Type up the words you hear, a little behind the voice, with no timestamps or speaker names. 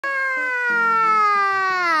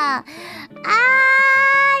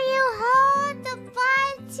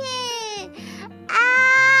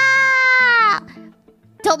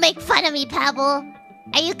Don't make fun of me, Pebble.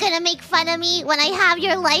 Are you gonna make fun of me when I have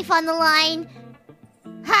your life on the line?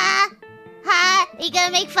 Huh? Huh? Are you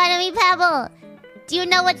gonna make fun of me, Pebble? Do you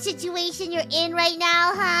know what situation you're in right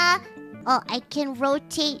now, huh? Oh, I can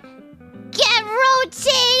rotate. Get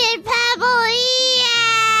rotated, Pebble!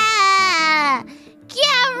 Yeah!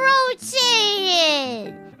 Get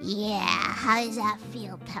rotated! Yeah, how does that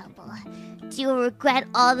feel, Pebble? Do you regret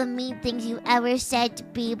all the mean things you ever said to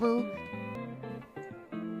Biboo?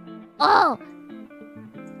 Oh!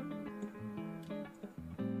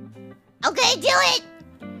 I'm gonna do it!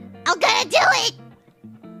 I'm gonna do it!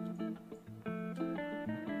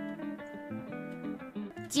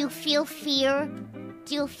 Do you feel fear?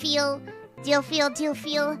 Do you feel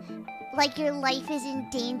like your life is in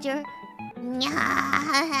danger? In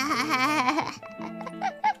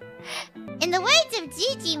the words of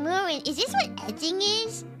Gigi Murin, is this what edging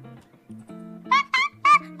is?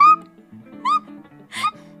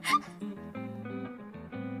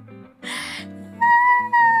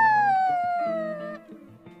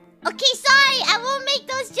 Okay, sorry, I won't make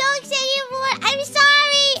those jokes anymore. I'm sorry.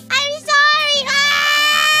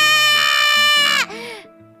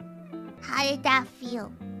 How did that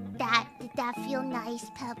feel? Did that feel nice,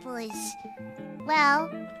 Pebbles? Well,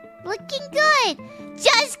 looking good.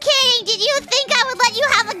 Just kidding. Did you think I would let you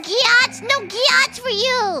have a gyatch? No gyatch for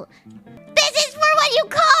you. This is for when you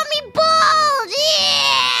call me bold.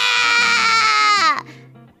 Yeah!